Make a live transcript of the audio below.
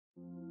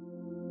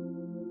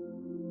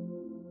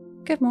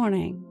Good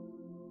morning.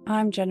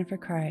 I'm Jennifer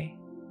Cray,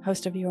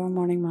 host of Your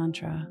Morning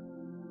Mantra.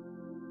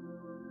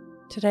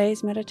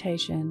 Today's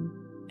meditation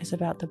is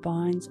about the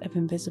binds of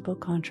invisible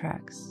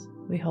contracts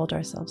we hold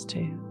ourselves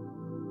to.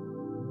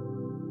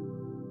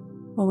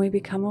 When we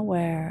become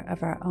aware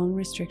of our own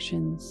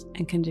restrictions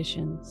and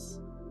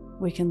conditions,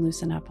 we can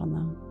loosen up on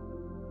them.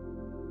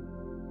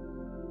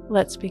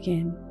 Let's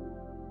begin.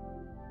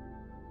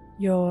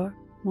 Your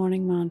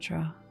morning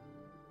mantra.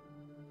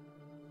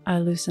 I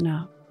loosen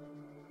up.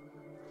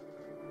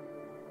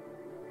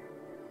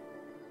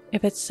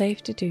 If it's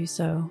safe to do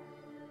so,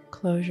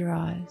 close your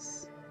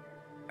eyes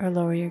or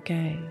lower your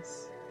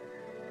gaze.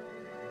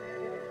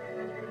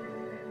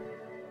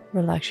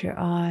 Relax your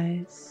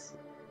eyes,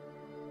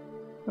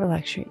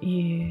 relax your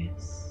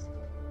ears,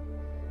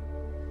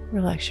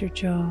 relax your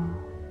jaw.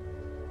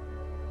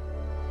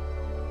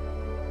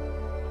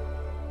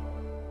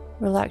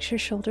 Relax your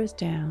shoulders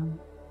down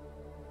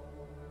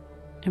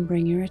and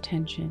bring your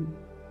attention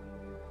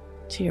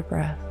to your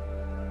breath.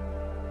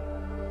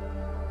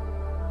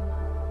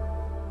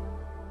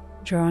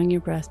 Drawing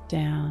your breath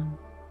down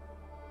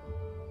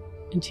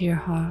into your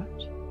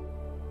heart.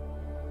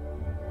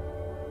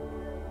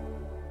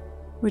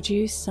 Would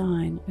you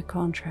sign a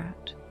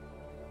contract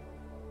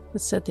that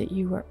said that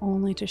you were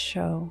only to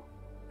show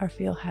or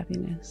feel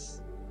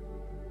happiness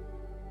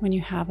when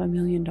you have $1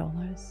 million?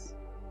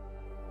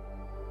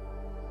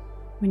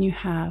 When you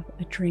have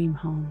a dream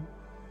home?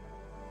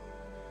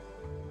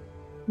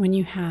 When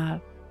you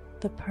have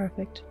the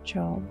perfect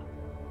job?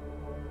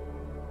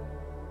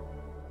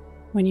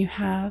 When you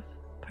have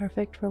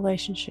perfect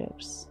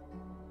relationships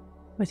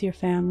with your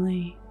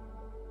family,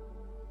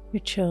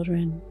 your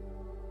children,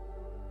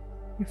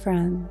 your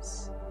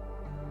friends.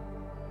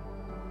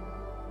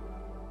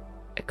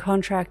 A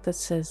contract that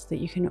says that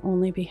you can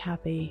only be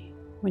happy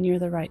when you're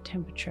the right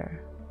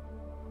temperature,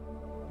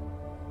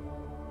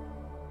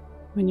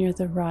 when you're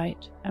the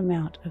right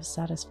amount of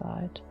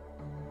satisfied.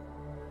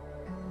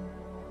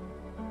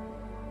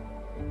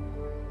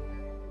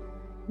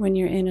 When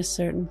you're in a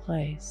certain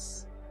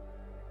place,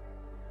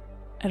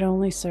 at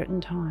only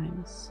certain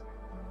times.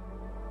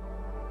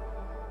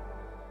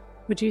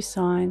 Would you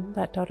sign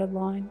that dotted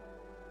line?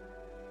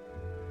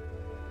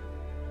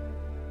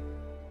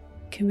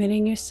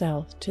 Committing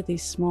yourself to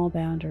these small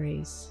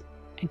boundaries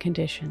and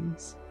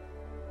conditions.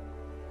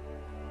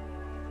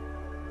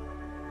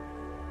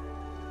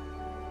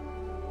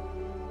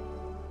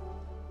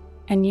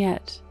 And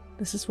yet,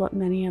 this is what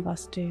many of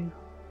us do.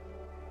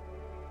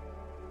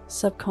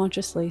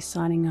 Subconsciously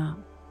signing up.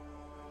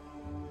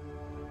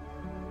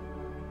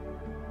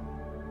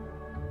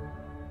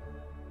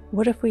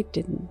 What if we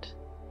didn't?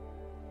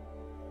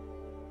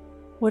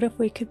 What if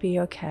we could be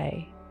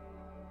okay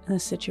in the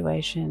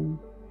situation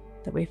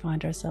that we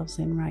find ourselves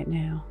in right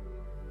now,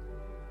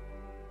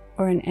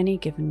 or in any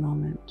given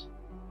moment?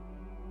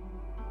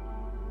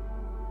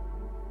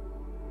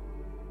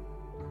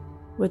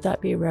 Would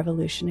that be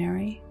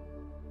revolutionary?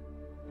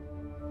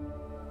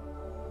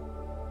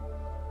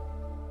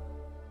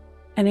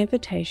 An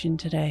invitation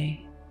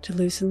today to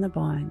loosen the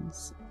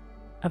binds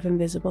of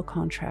invisible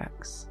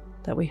contracts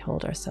that we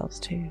hold ourselves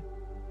to.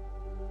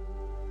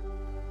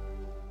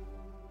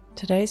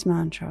 Today's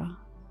mantra,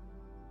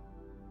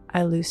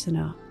 I loosen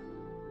up.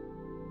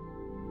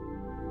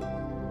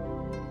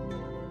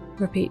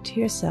 Repeat to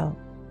yourself,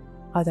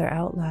 either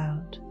out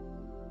loud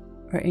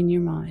or in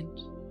your mind,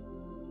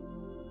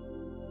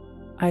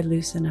 I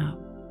loosen up.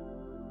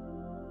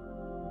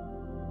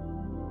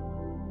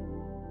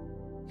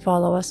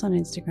 Follow us on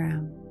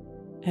Instagram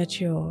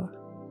at Your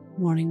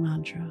Morning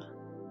Mantra.